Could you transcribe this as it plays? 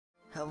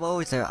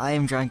Hello there, I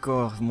am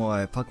GiantGrotle with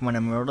more Pokemon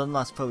Emerald. In the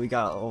last part we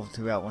got all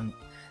throughout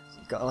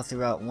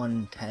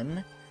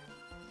 110,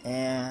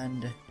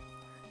 and I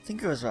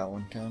think it was about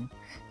 110,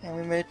 and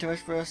we made it to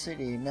Rustboro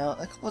City. Now,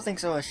 a couple of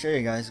things I want to show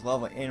you guys while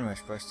we're in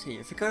Rustboro City.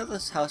 If you go to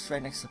this house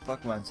right next to the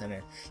Pokemon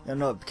Center, you'll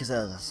know it because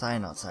there's a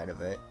sign outside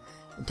of it.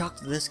 And talk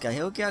to this guy,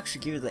 he'll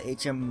actually give you the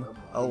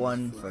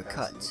HM01 for a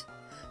cut.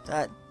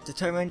 That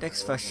determined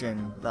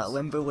expression, that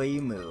limber way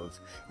you move,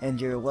 and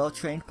you're a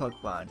well-trained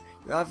Pokemon.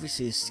 You're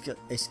obviously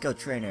a skilled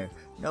trainer.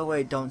 No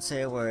way, don't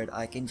say a word,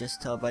 I can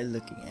just tell by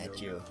looking at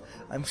you.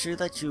 I'm sure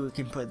that you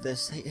can put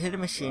this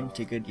hidden machine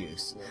to good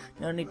use.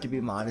 No need to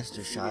be modest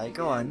or shy,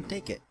 go on,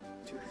 take it.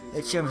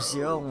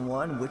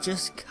 HM01, which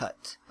is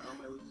cut.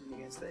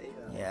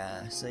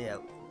 Yeah, so yeah.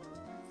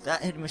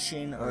 That hidden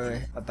machine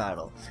or a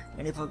battle.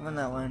 Any Pokemon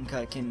that one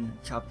cut can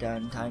chop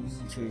down tiny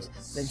trees,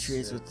 then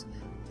trees with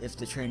if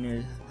the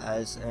trainer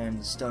has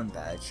earned stone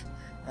badge.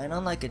 And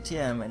unlike a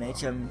TM, an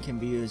HM can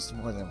be used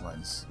more than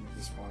once.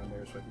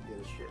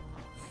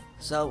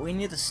 So we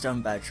need the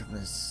stone badge from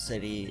the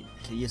city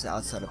to use it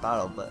outside of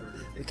battle, but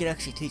we can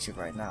actually teach it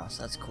right now,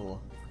 so that's cool.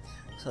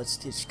 So let's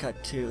teach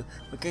Cut 2.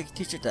 We can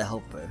teach it to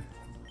Helper.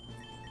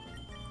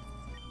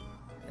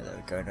 Yeah, there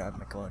we go, now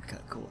I'm going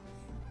Cut, cool.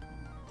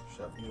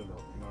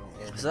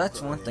 So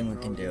that's one thing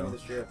we can do.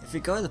 If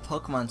you go to the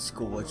Pokemon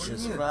school, which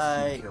is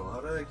right,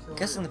 I'm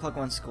guessing the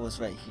Pokemon school is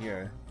right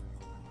here.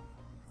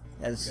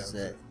 Yeah, this is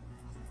it.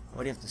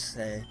 What do you have to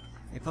say?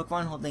 A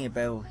Pokemon holding a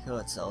bear will heal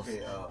itself.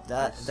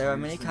 That there are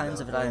many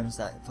kinds of items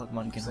that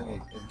Pokemon can hold.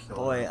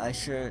 Boy, it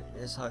sure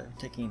is hard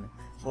taking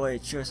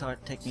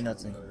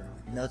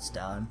notes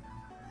down.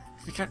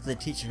 If you talk to the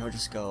teacher, he'll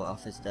just go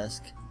off his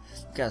desk.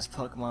 Guess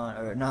Pokemon,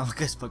 or no, I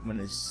guess Pokemon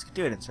is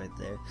students right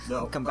there.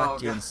 I'll come back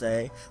to you and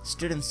say,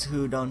 students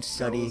who don't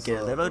study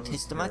get a little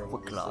taste of my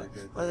quick law.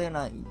 Whether or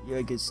not you're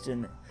a good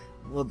student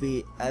will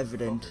be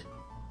evident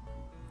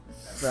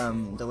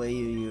from the way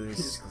you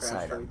use this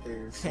item.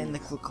 Pin the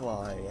quick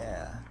law,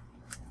 yeah.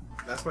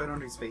 That's why I don't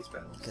do space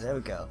battles. Okay, there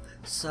we go.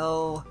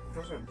 So,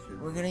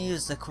 we're gonna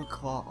use the quick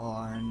claw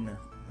on,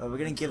 we're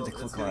gonna give the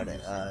quick claw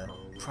to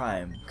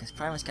Prime, because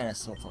Prime is kind of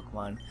slow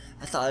Pokemon.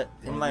 I thought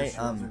in my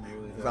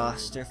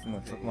roster from the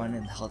Pokemon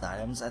and held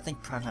items, I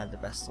think Prime had the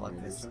best luck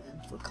with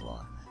quick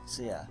claw.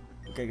 So yeah,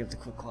 we're gonna give the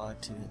quick claw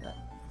to that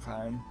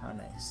Prime. How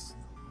nice.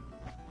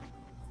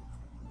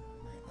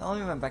 Now let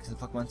me run back to the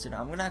Pokemon Center.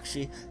 I'm gonna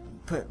actually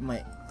put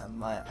my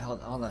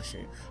hold on,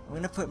 shoot. I'm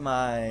gonna put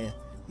my, I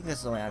think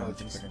that's the only item we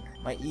can put in.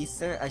 My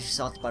ether, as you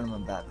saw at the bottom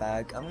of that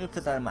bag, I'm gonna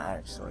put that in my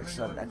item storage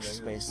so I have extra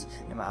space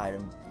in my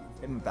item.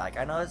 In my bag.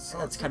 I know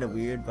it's kind of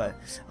weird, but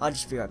I'll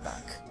just be right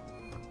back.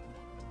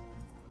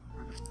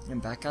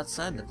 And back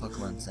outside the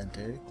Pokemon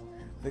Center,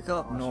 we go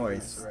up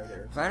north.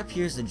 Right up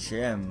here is the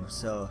gym,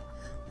 so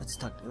let's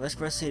talk to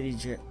Rustboro City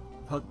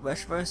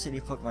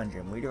Pokemon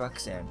Gym. Leader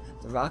Roxanne,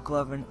 the Rock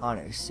 11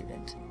 Honors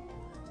student.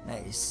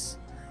 Nice.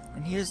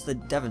 And here's the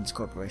Devon's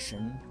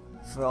Corporation.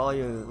 For all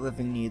your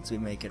living needs, we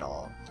make it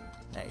all.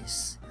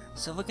 Nice.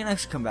 So we can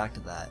actually come back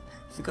to that.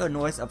 If we go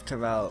north up to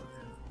Route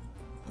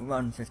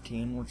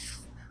 115, which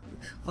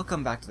we'll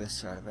come back to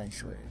this route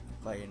eventually,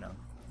 but you know.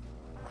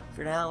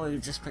 For now, we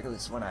just pick up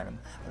this one item.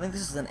 I think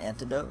this is an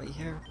antidote right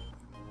here.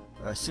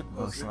 Or a super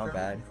potion, not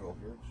bad.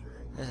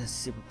 There's a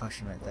super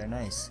potion right there,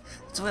 nice.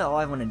 That's really all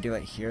I want to do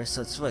right here,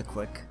 so it's really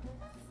quick.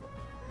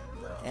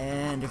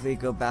 And if we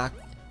go back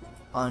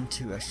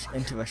into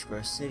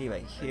Rustboro City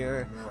right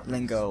here, and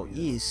then go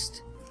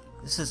east,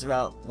 this is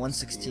Route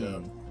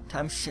 116.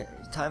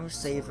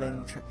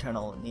 Time-saving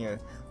tunnel near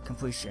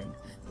completion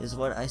is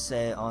what I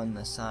say on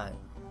the sign.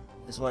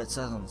 Is what it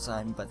says on the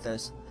sign, but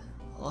there's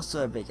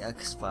also a big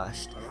X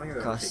splashed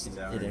across it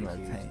in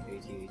red paint.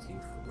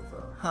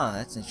 Huh,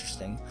 that's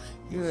interesting.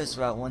 Here is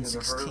Route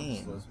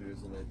 116.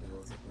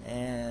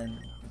 And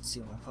let's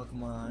see my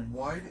Pokemon.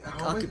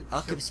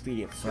 I'll keep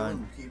Speedy up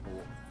front.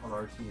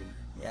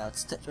 Yeah,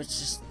 let's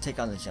just take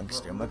on the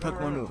Jumpster. My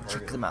Pokemon move,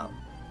 check them out.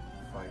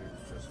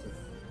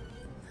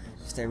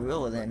 If they're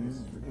real, then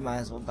you might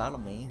as well battle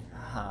me.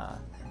 Haha.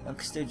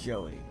 Youngster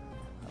Joey.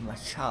 I'm a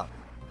chop.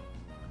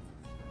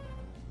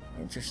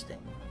 Interesting.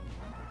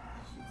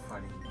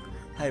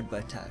 Headbutt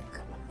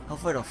attack.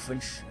 Hopefully it'll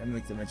flinch and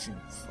make the mention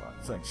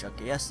flinch.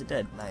 Okay, yes it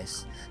did.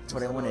 Nice. That's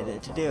what I wanted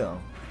it to do.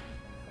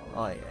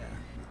 Oh yeah.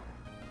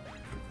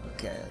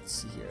 Okay, let's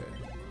see here.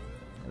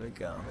 There we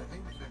go.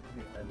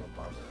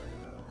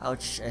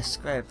 Ouch, I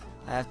scraped.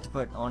 I have to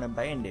put on a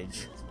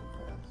bandage.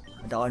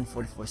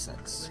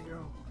 $1.44.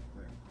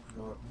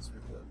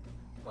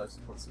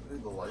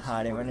 Ha,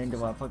 I didn't run into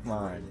my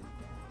Pokemon.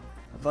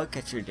 A bug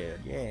catcher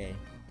dude, yay.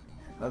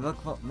 My bug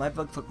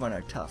Pokemon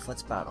are tough.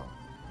 Let's battle.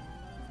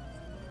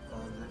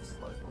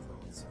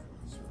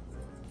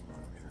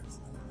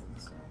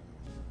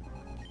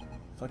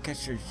 Bug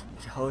catcher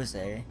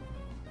Jose.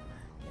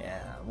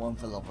 Yeah, one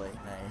for level 8.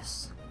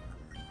 Nice.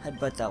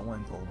 Headbutt that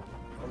Wimple.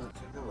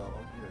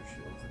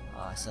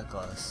 Ah, so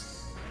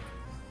close.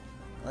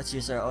 Let's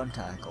use our own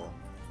tackle.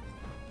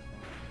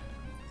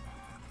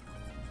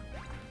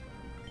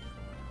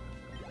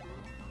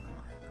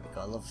 We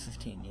got level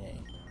 15,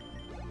 yay.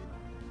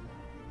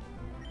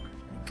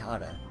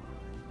 Gotta.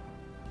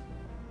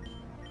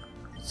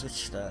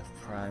 Switch to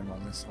Prime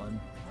on this one.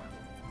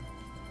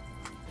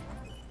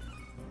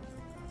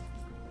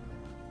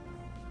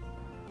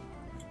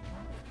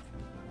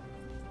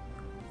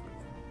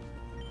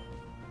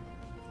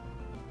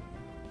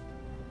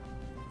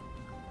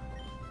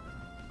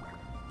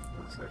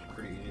 It's actually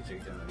pretty easy to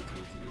take down AT&T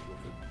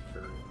with the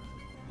turret.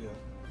 Yeah.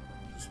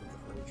 Just with the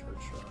fully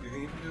charged shot. You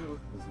can even do it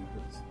with the Z,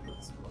 but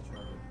it's much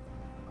harder.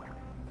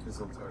 Because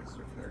sometimes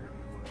they're targeting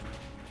you.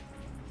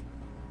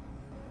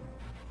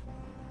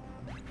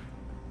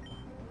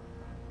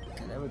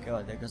 Okay, there we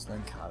go. There goes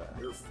Linkata.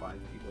 There were 5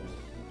 people.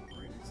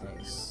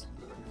 Nice.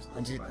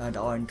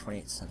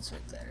 $1.28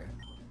 right there.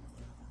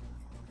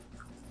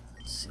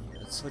 Let's see.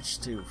 Let's switch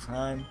to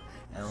Prime,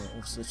 and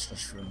we'll switch to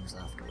Shrooms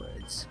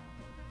afterwards.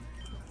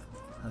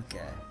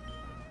 Okay.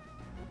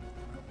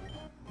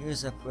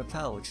 Here's a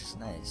Repel, which is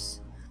nice.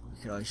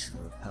 You could always shoot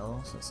a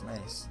Repel, so it's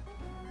nice.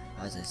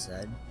 As I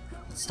said,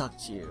 let's talk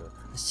to you.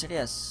 I study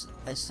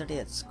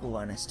at school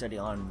and I study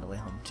on the way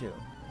home too.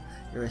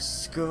 You're a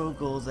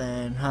Squirtle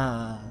then,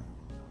 ha!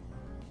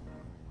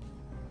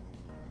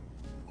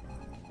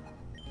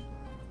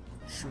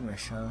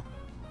 Shroomish, huh?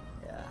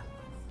 Yeah.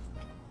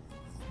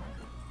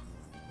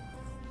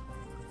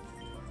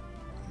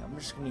 I'm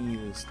just gonna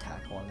use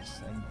Tackle on this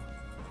thing.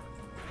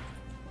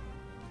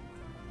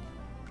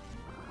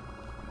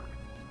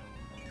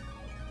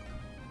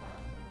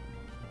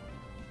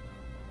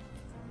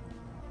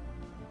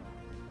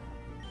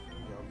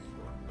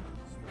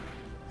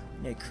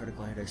 Need a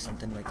critical hit or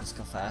something to make this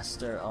go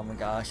faster. Oh my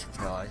gosh, you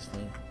paralyzed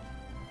me.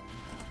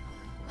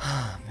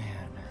 Ah,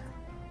 man.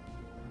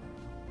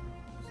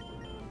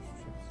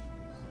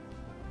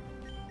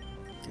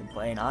 Dude,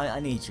 Blaine, I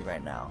need you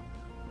right now.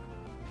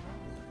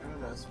 It's kind of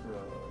nice for a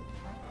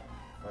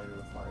fighter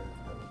to fire.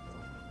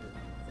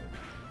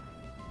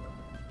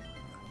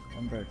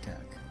 Number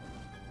attack.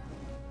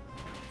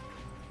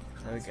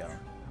 There we go.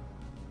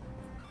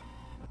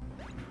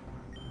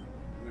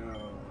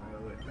 No, I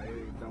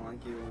don't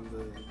like you when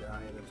the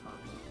guy at the top.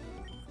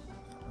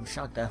 I'm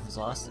shocked that was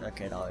lost.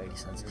 Okay,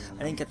 $1.80.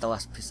 I didn't get the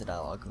last piece of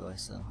dialogue though,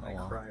 so oh I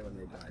well. cry when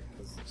they die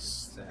because it's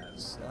sad.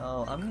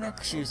 So I'm gonna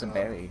actually use a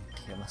berry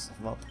to get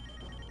myself up.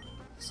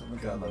 So I'm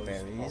gonna go with my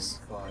berries.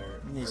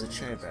 I'm gonna use a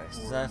cherry berry.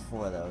 So I have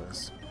 4 of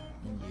those.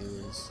 And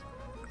use.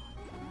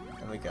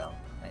 There we go.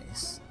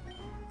 Nice.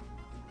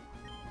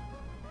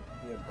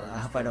 I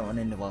hope I don't run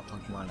into wild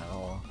Pokemon at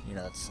all. You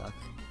know that suck.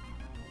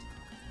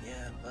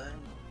 Yeah, but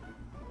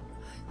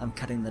I'm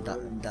cutting the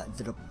double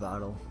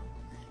battle.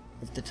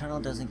 If the tunnel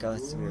doesn't go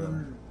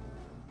through,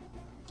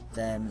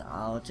 then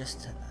I'll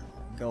just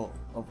go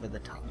over the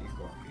top.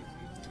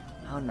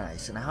 How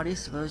nice. And how do you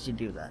suppose you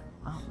do that?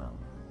 I don't know.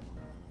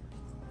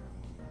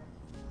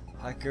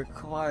 Hiker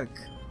Clark.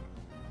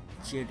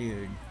 Cheer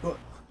dude.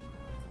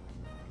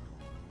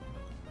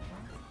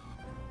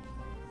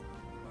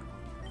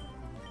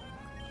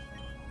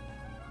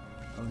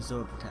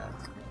 Absorb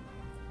attack.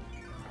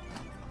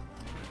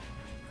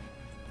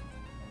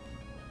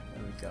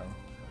 There we go.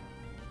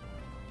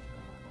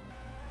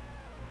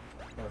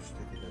 I should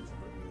take advantage of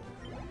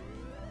it.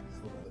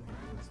 So that other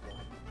people can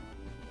spawn.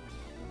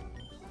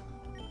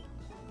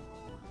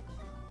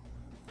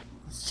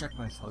 Let's check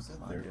my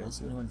Pokemon.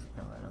 Was anyone picked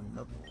up my item?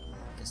 Nope.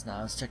 Guess not.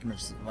 I was checking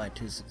if my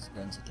 2-6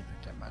 guns if they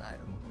picked up my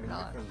item or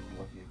not.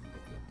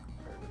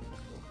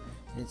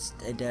 It's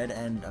a dead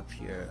end up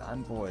here.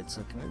 I'm bored,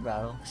 so can we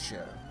battle?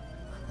 Sure.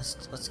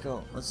 Let's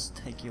go. Let's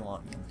take you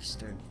on,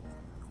 Youngster.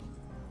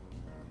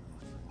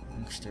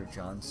 Youngster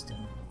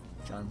Johnson.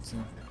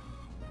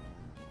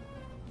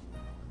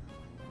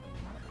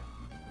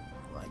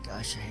 Oh my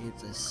gosh, I hate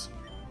this.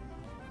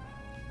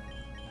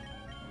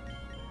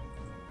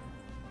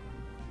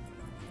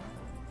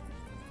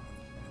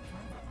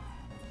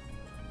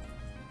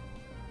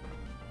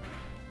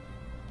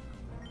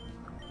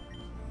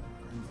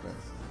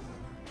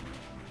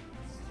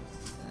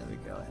 There we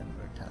go,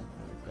 Ember attack.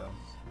 There we go.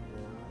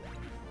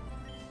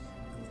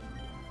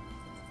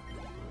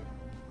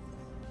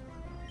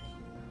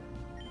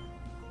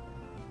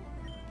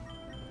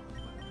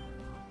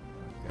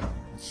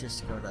 Let's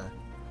just go to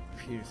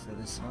Peter for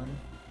this one.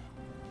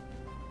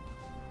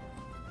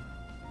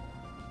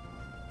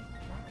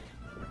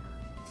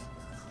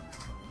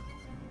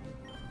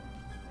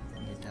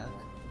 Any attack?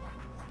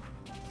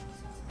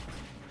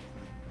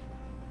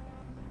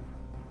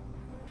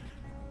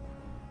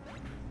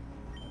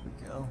 There we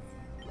go.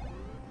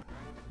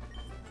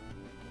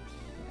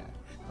 Yeah,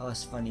 that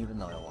was fun even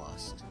though I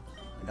lost.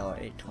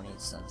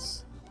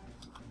 $1.28.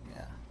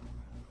 Yeah.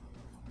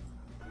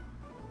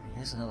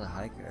 Here's another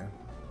hiker.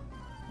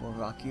 We'll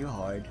rock you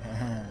hard.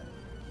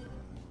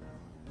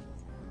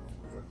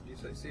 What did you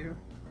say, Steve?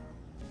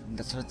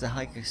 That's what the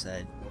hiker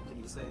said. What did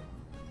he say?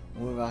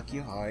 We'll rock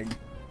you hard.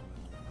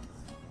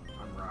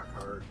 I'm rock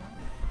hard.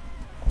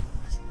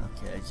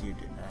 Okay, as you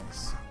did,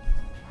 nice.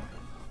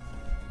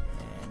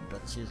 And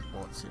let's use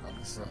Bullet Suit on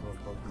this thing.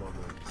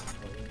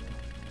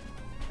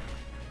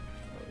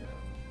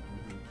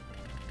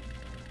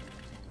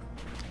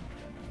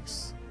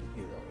 Nice.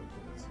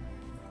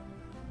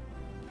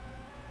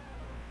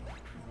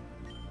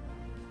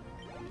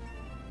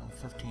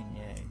 15,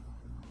 yay.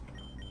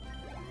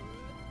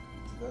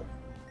 That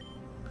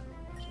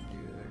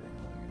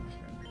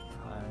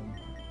Prime.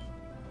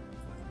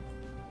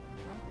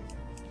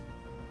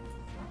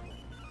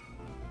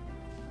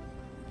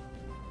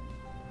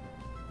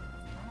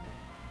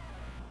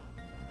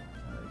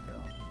 There we go.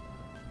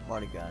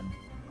 Body gun.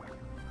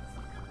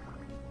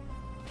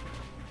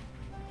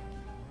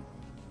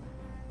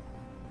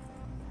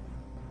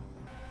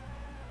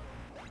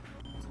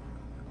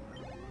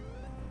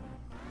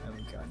 There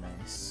we go,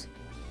 nice.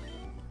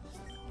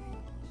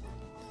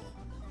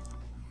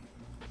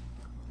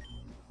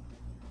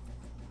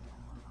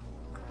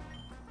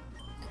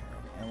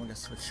 And we're gonna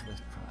switch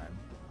with Prime.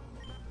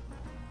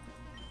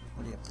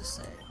 What do you have to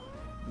say?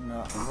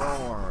 No,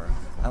 roar!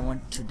 I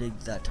want to dig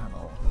that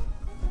tunnel.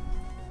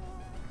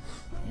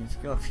 And if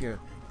you go up here,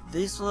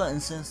 these little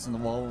incidents in the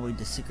wall will lead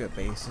to secret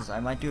bases. I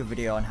might do a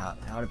video on how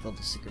to build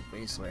a secret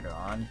base later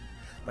on.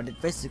 But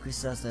it basically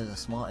says there's a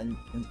small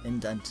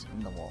indent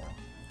in the wall,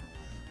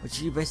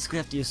 which you basically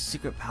have to use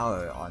secret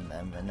power on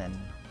them, and then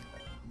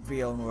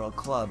real world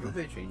club. What if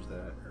they change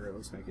that, or at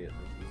least make it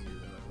like, easier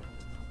that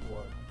way?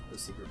 What? The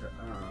secret power?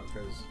 I don't know,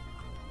 because...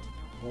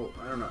 Well,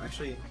 I don't know,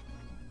 actually...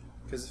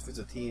 Because if it's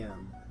a TM,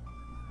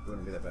 it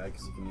wouldn't be that bad,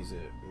 because you can use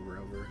it over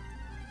and over.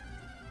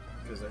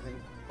 Because I think...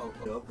 Oh,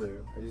 up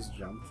there. I just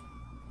jumped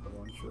a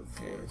bunch of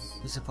force.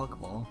 Use a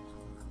Pokeball.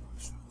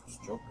 Just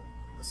jump.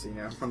 See,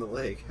 now I'm on the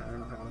lake. I don't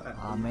know how that...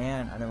 Aw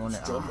man, I don't want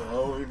to... Jump. I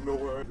don't even know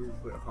where I do.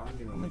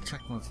 Let me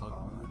check my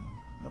Pokemon.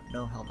 Nope,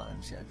 no, hold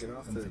on, shit. Get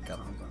off Let me the pick up.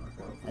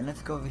 TomTom. And if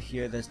you go over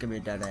here, there's gonna be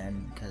a dead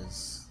end,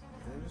 because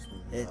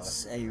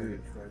it's a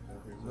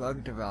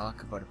rugged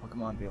rock, but a Pokemon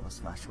will be able to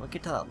smash it. We'll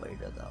get to that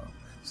later, though.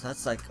 So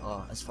that's like,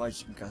 as far as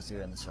you can go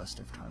through in this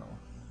Rustive Tunnel.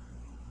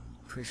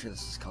 Pretty sure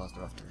this is called the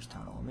Rustive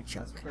Tunnel. Let me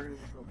check. Let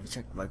me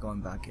check by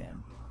going back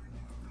in.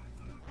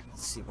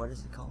 Let's see, what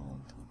is it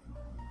called?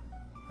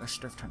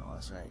 Rustive Tunnel,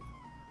 that's right.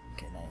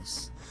 Okay,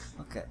 nice.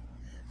 Okay,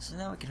 so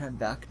now we can head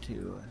back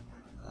to,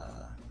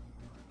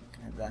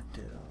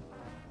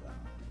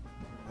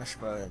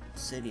 Rustboro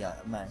City.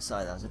 Man,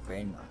 sorry, that was a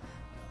brain.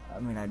 I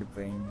had a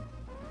brain.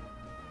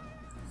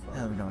 I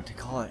don't know what to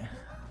call it.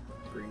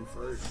 Brain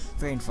fart.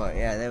 Brain fart.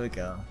 Yeah, there we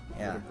go.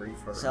 Yeah. Brain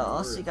fart So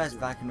I'll see you guys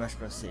back in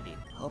Rustboro City.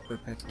 Hope we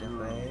picked up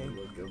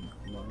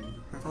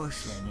a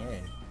potion.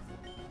 Yay.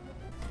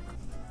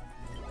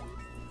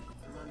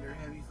 I'm under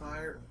heavy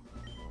fire.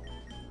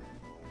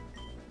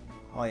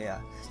 Oh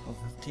yeah, level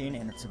 15,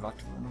 and it's about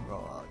to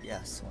roll out.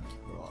 Yes, I want to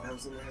roll I out.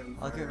 was under heavy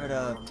I'll fire. get rid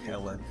of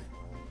Tail Whip.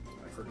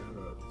 I forgot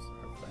about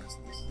how fast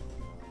this is.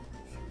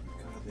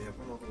 God, they have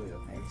one all the way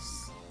up.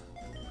 Nice.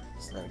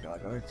 So there we go. I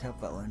go to Tail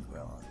Whip and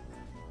roll out.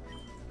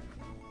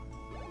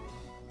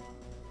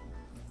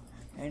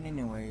 And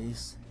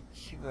anyways,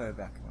 should go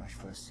back in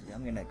Rustboro City.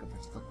 I'm gonna go to the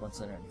Pokemon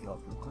Center and heal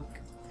up real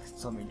quick.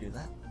 So let me do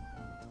that.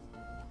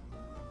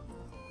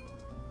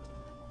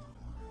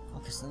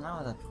 Okay, so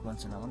now that Pokemon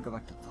Center, I'm gonna go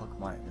back to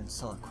Pokemon and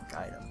sell a quick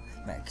item.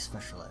 Max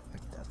special I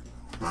picked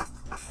up.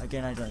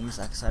 Again, I don't use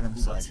X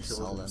items, so I just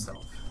sell them. So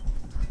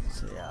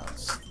yeah,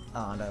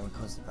 I would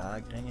close the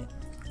bag, dang it.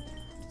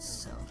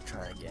 So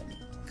try again.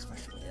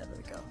 Special, yeah, there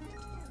we go.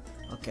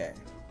 Okay.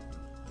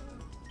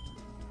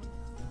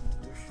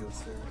 Your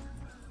shield's there.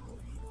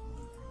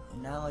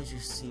 Now as you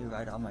see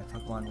right on my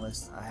Pokemon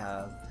list, I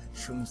have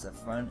Shrooms at the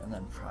front and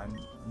then Prime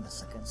in the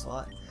second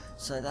slot.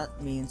 So that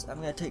means I'm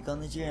gonna take on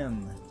the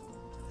gym.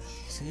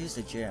 So here's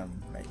the gym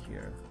right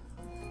here.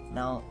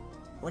 Now,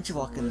 once you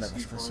walk in the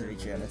Rustboro City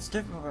gym, it's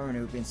different from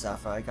Ruby and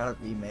Sapphire. I got a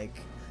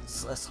remake,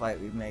 a slight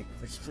remake,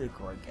 which is pretty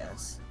cool, I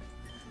guess.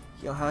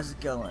 Yo, how's it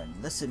going?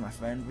 Listen, my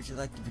friend, would you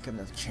like to become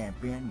the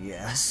champion?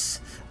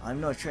 Yes. I'm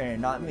no trainer,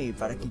 not me,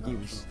 but I can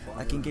give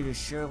you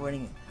sure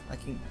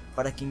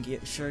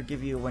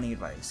give you winning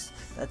advice.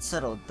 That's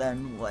settled.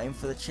 Then we'll aim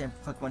for the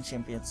Pokemon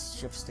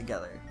championships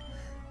together.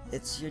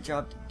 It's your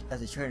job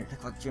as a trainer to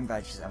collect gym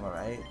badges, am I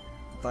right?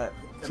 But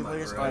gym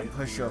leaders aren't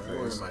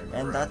pushovers,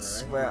 and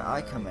that's where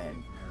I come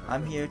in.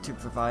 I'm here to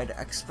provide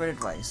expert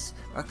advice.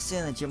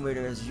 Roxanne, the gym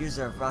leader, is a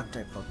user of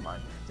Rock-type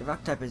Pokemon. The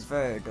Rock-type is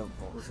very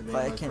adorable,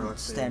 but it can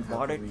stand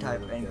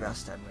Water-type and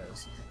Grass-type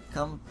moves.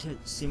 Come to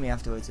see me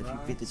afterwards if you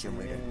beat the gym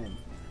leader.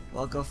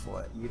 Well, go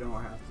for it. You don't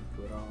have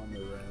to put on the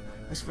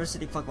red. Rustboro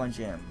City Pokemon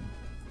Gym.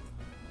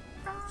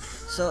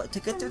 So, to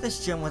get through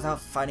this gym without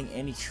fighting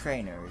any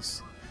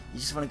trainers, you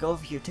just want to go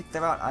over here, take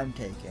the route I'm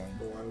taking.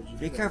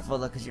 Be careful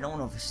though, because you don't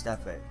want to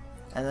overstep it.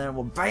 And then,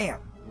 well, BAM!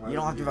 You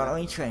don't have to fight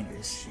any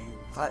trainers.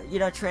 But,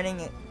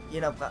 training,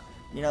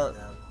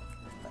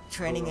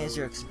 training is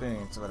your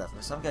experience or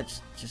whatever. So I'm gonna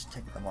just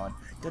take them on.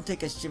 Don't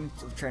take us gym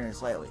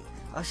trainers lightly.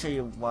 I'll show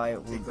you why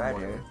it would be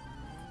better.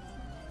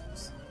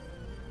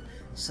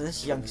 So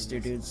this youngster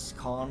dude's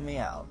calling me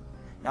out.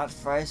 Not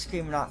for ice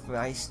cream, not for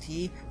iced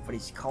tea, but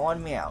he's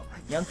calling me out.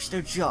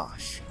 Youngster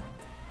Josh.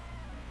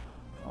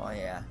 Oh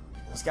yeah.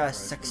 He's got a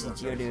sexy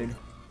Geodude.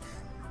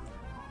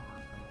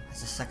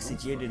 That's a sexy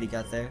Geodude he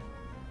got there.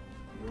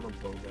 You wanna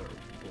blow that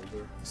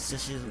boulder? It's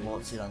just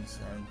won't sit on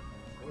sand.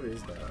 What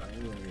is that? I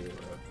didn't know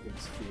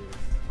it's cute.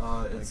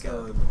 It's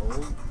an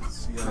old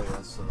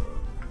CIS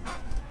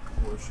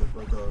warship,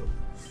 like a,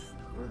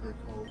 what are they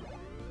called?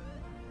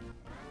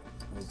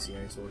 Old sea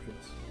ice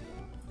warships.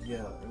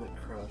 Yeah, and it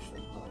crashed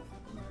in half,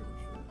 I'm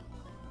pretty sure.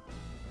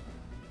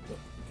 But,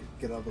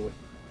 get out of the way.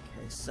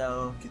 Okay,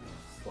 so Get the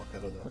fuck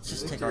out of that. let's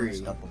just take on this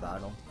double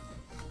battle.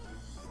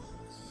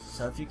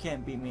 So if you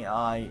can't beat me,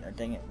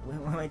 dang it,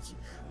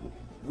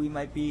 we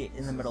might be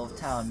in the middle of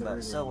town,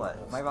 but so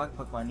what? My rock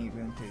Pokemon need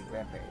room to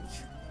rampage.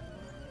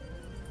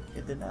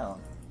 Good to know.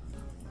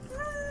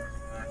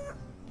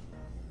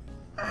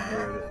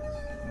 There it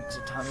is.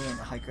 So Tommy and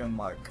Hiker and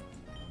Mark.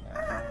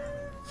 Yeah.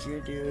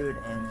 Geodude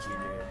and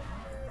Geodude.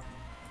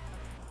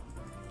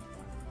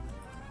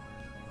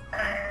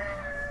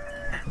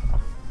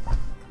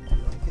 Do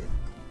you like it?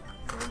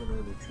 I'm an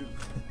early troop.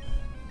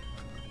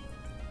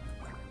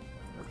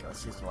 Okay,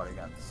 let's use the water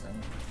gun this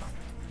thing.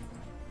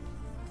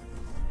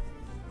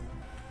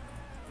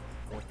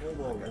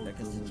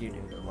 Because the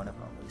Geodude, or one of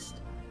them at least.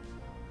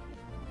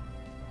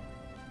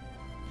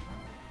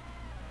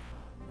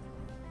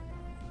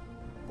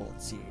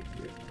 Bolt Seed.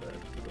 Get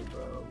back to the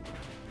bow.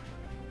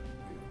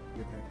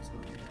 Get back to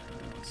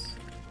my house.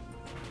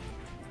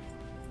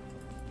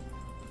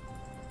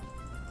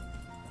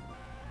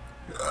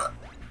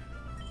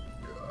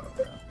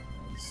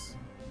 Nice.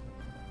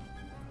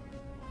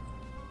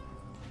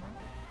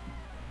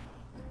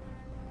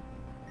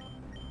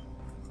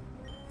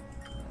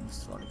 I'm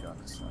just want to go on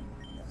this one.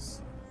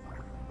 Yes.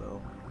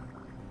 Boom.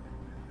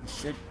 He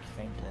should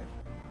faint it.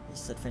 He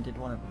said fainted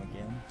one of them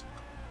again.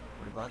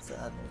 What about the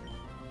other?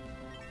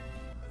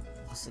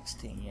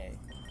 16, yay.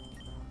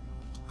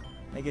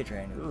 Mega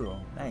Drain, ooh,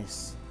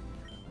 nice.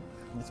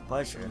 With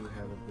pleasure. You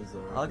have a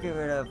bizarre. I'll get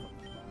rid of.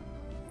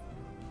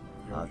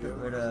 I'll get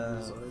Jojo rid has a of.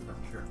 Bizarre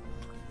Adventure.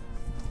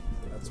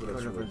 That's what it's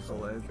Rid of really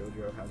called. Bulbasaur.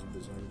 Jojo has a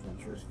bizarre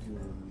adventure. Just do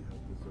when you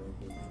have bizarre.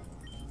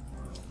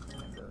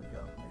 There we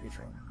go. Mega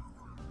Drain.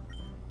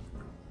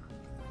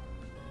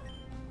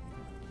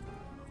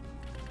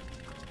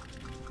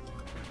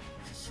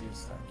 Just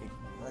use that.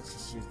 Let's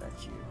just use that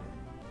Geodude.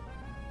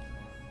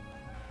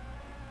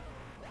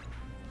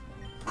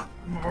 There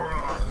we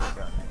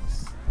go,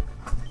 nice.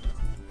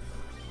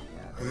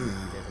 Yeah, there you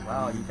did.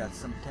 Wow, you got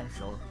some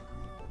potential.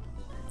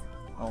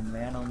 Oh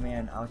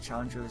man, our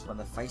challenger is one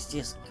of the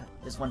feistiest.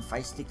 Is one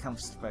feisty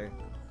customer.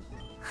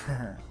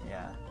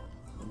 Yeah,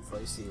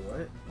 Feisty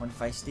what? one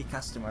feisty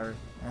customer.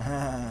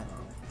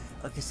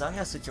 Okay, so I'm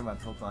gonna switch up my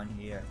Pokemon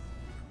here.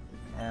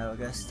 We're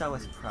gonna start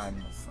with Prime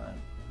in the front.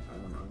 I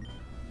don't know.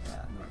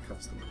 Yeah. I'm not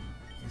custom.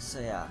 So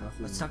yeah,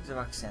 Nothing let's talk to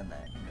Roxanne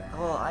then. bad.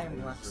 Hello, I am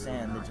These are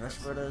Roxanne, not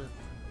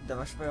the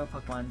Rustboro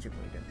Pokemon Gym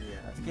Leader.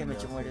 Yeah. I became a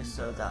gym leader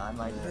so that I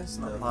might That's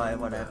apply nothing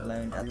what I've bad.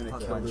 learned at the I'm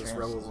gonna Pokemon kill this Training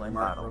rebel School in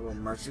Mark- battle. rebel Would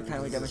you merchant.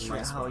 kindly This is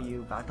demonstrate my how spot.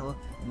 you battle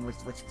and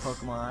with which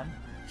Pokemon?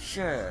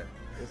 Sure.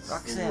 It's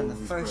Roxanne, the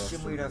really first gym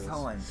crashing leader of this.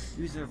 Hoenn,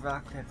 user of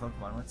rock type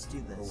Pokemon. Let's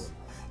do this. Oh.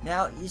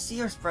 Now, you see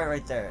her sprite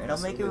right there. It'll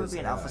Yes, make it it would is be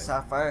an AI. Alpha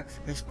Sapphire.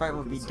 Her sprite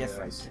would be It's AI.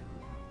 different.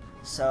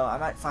 So I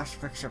might flash a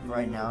picture up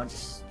right now,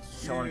 just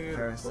showing a Yeah.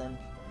 comparison.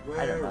 Where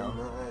I don't know.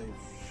 am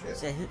I? Shit.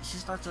 So she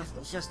starts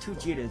with, she has two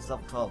Geodudes,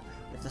 level 12,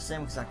 with the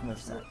same exact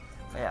moveset.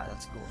 But yeah,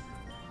 that's cool.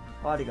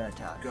 Body gun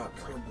attack. Got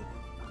combo.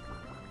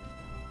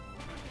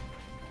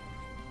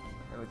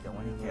 There we go,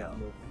 1 KO.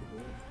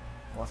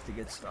 Off to a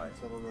good start.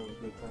 So I don't know if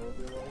good time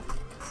with it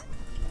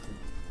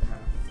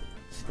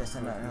She gets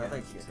in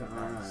another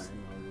Geodude. Nice.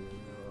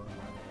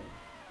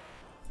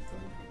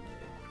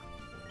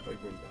 Like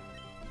Green Day.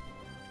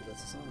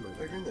 That's a song Like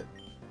about Green Day.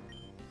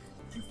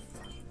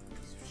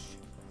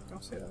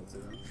 Don't say that to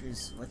them.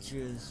 Let's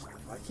choose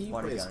Why can't you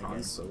water play as gun Han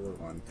again. Solo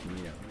on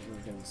Camille? That doesn't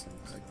make any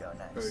sense. There we go, Are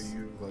nice.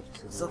 you like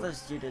So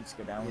those Geodudes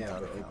go down Yeah,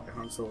 without a but kill. like,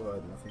 Han Solo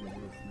had nothing to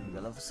do with We me. go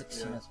level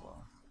 16 Yeah. as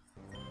well.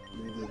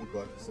 Maybe the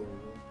black silver.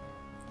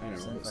 I know,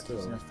 So but if I still.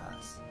 choose enough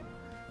pass. We'll Like,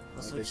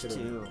 they switch should've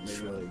to maybe,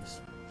 Shrooms.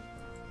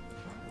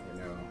 I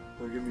know.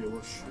 They'll give me a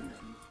little shit.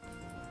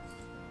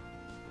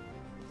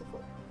 What the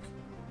fuck?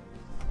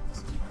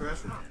 Let's keep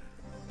crashing.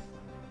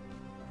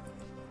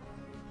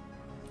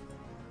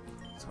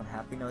 This one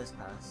happy noise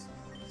pass.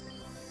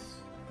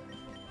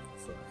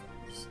 Fuck.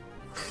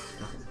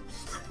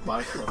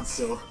 My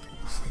console.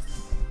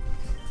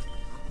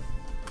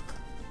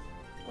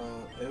 I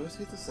always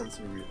get the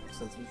sensors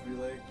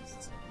relay 'cause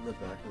it's in the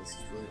back and it's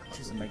just really hard.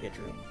 Choose a Mega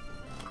Drain.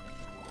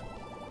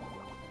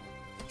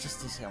 Just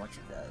to see how much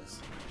it does.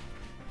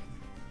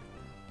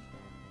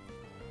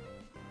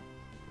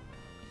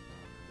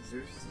 Is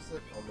yours just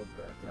like on the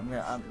back? I'm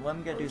gonna, what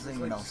I'm gonna do is Or I'm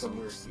like gonna also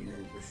somewhere see easy it.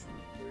 to shoot.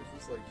 Yours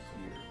is like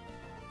here.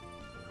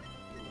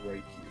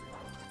 Right here.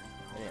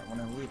 I didn't want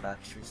to leave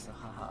actually, so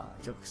haha.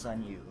 Joke's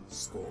on you.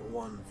 Score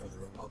 1 for the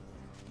Republic.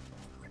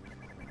 There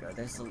we go,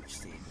 there's the Leech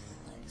Seed.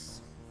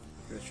 Nice.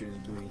 Gonna shoot his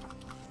booty.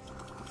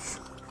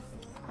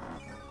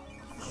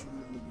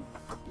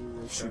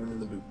 Shoot him in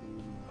the boot.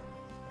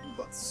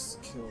 Butts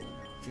kill.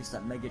 Choose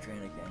that Mega Drain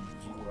again.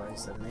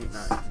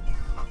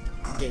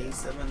 GY789. Gay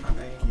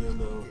 798. Yeah,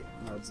 no.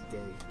 No, it's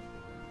gay.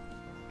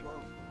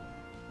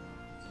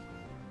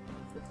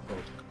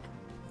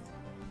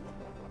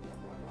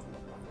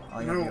 Oh,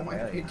 you No, have why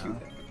your did I area, do huh?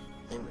 that?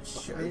 I'm a Why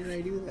sharp. did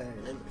I do that?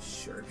 I'm a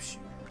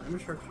sharpshooter. I'm a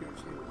sharpshooter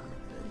too.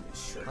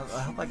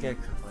 I hope I get a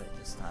crit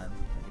this time.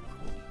 That'd be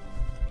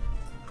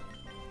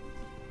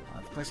cool.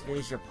 Of course, you can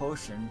use your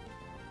potion.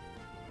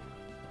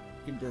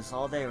 You can do this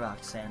all day,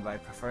 Roxanne, but I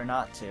prefer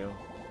not to.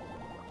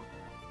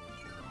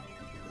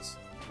 This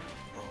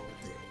all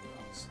day.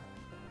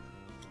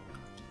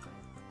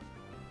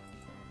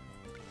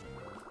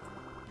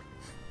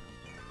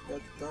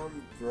 That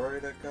dumb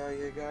droid, that guy,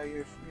 you got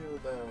your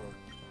shield down.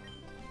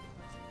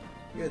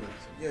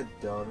 You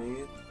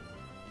dummy.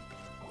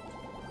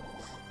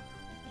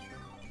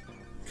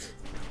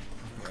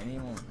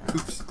 Anyone?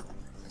 Oops.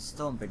 It's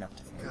still big enough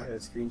to I got a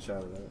screenshot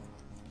of that.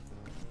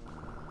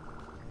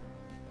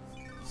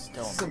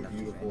 Still Some big enough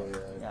beautiful to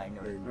AI. Yeah, I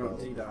know. Oh,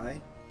 did he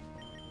die?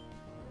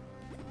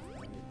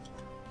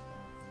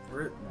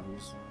 Where? No,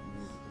 he's.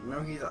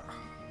 No, he's.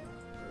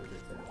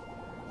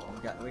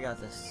 We got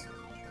this.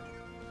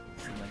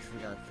 Pretty much,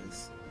 we got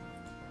this.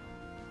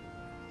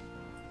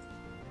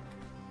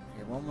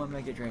 Okay, one more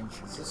Mega Drain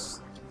should do. This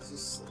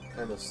is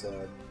kind of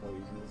sad how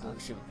easy this is.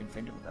 Actually, we can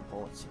finish it with the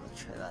bullets, so we'll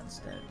try that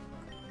instead.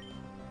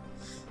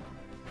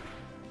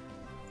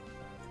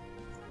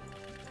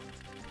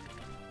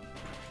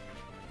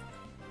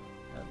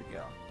 There we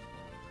go.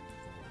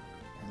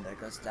 And there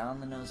goes down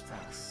the nose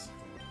pass.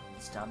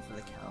 It's down for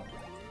the count.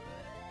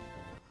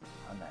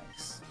 Oh,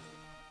 nice.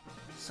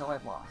 So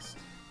I've lost.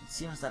 It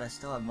seems that I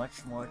still have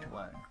much more to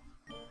learn.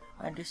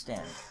 I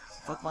understand.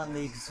 Pokemon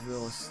League's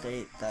rules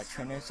state that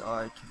trainers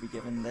are to be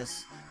given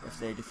this if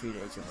they defeat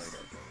Agent Leader.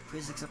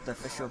 Please accept the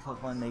official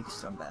Pokemon League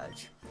Storm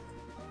Badge.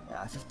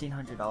 Yeah,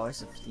 $1,500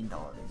 to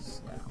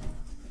 $15. Yeah.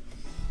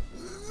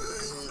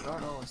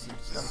 Grotle, see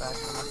Storm Badge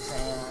from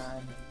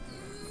Roxanne.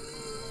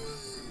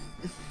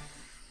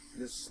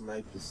 Just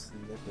snipe the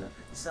snipper.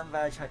 The Storm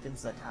Badge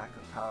heightens the attack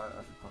or power of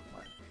a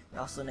Pokemon. It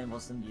also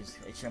enables them to use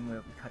HM will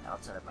be cut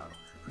outside of battle.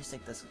 Please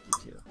take this with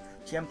you too.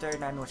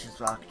 GM39, which is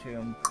Rock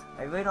Tomb.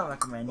 I really don't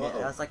recommend it.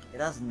 It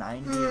has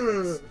 90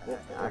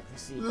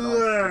 accuracy, but only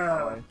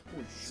power.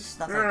 It's just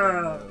not that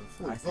good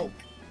move, I think.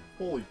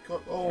 Holy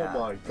god, oh Yeah,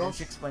 my and gosh.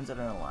 she explains it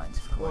in the lines,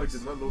 of Oh, I course.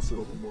 did not know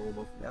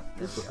Squirtle. Yep,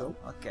 there we go.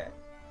 Okay.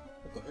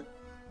 What the heck?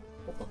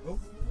 What the hell?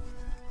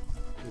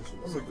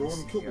 I'm gonna go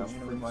and kill Here, those I'm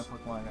gonna move my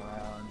freaks. Pokemon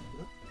around.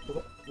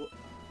 What?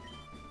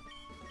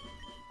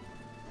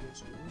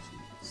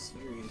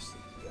 Seriously,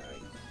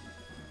 guys.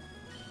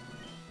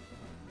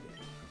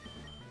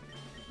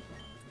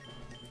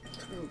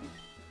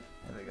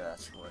 There we go, that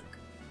should work.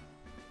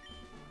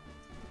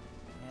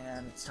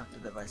 And let's talk to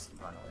the device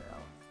and run away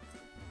out.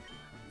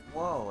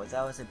 Whoa,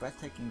 that was a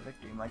breathtaking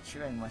victory. My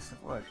cheering must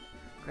have worked.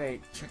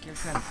 Great, check your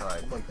trend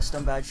card. The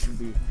Stone Badge should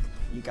be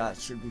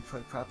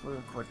properly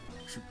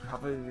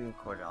be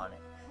recorded on it.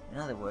 In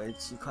other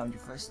words, you climbed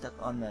your first step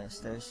on the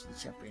stairs to the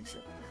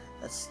championship.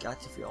 That's got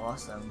to feel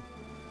awesome.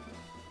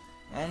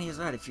 And he's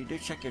right, if you do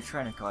check your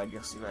trainer card,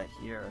 you'll see right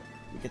here,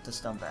 you get the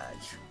Stone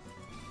Badge.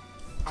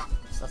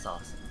 So that's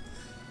awesome.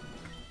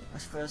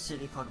 Westboro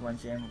City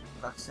Pokemon Gym,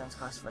 Roxanne's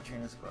classified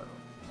trainers Grotle.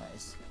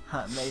 Nice.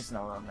 May's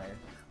not on there,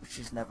 which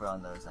is never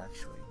on those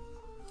actually.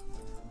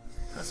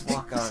 Let's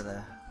walk out of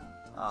there.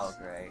 Oh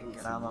great,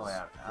 get out of my way,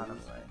 out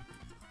of the way.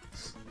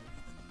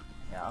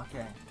 Yeah,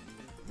 okay.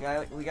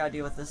 We gotta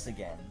deal with this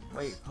again.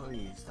 Wait,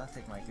 please, don't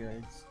take my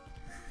goods.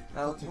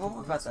 We'll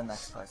worry about the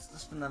next part.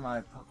 Let's spin them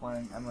my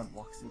Pokemon and my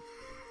Bloxy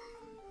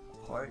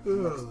part.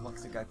 Next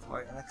Bloxy guy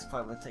part. The next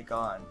part we'll take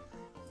on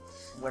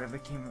whatever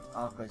Team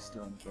Aqua's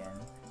doing again.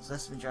 So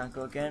this has been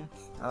GiantGrotle again.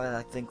 I would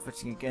like to thank you for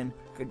watching again.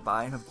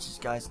 Goodbye, and hope to see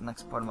you guys in the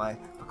next part of my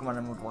Pokemon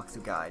Emerald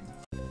Walkthrough guide.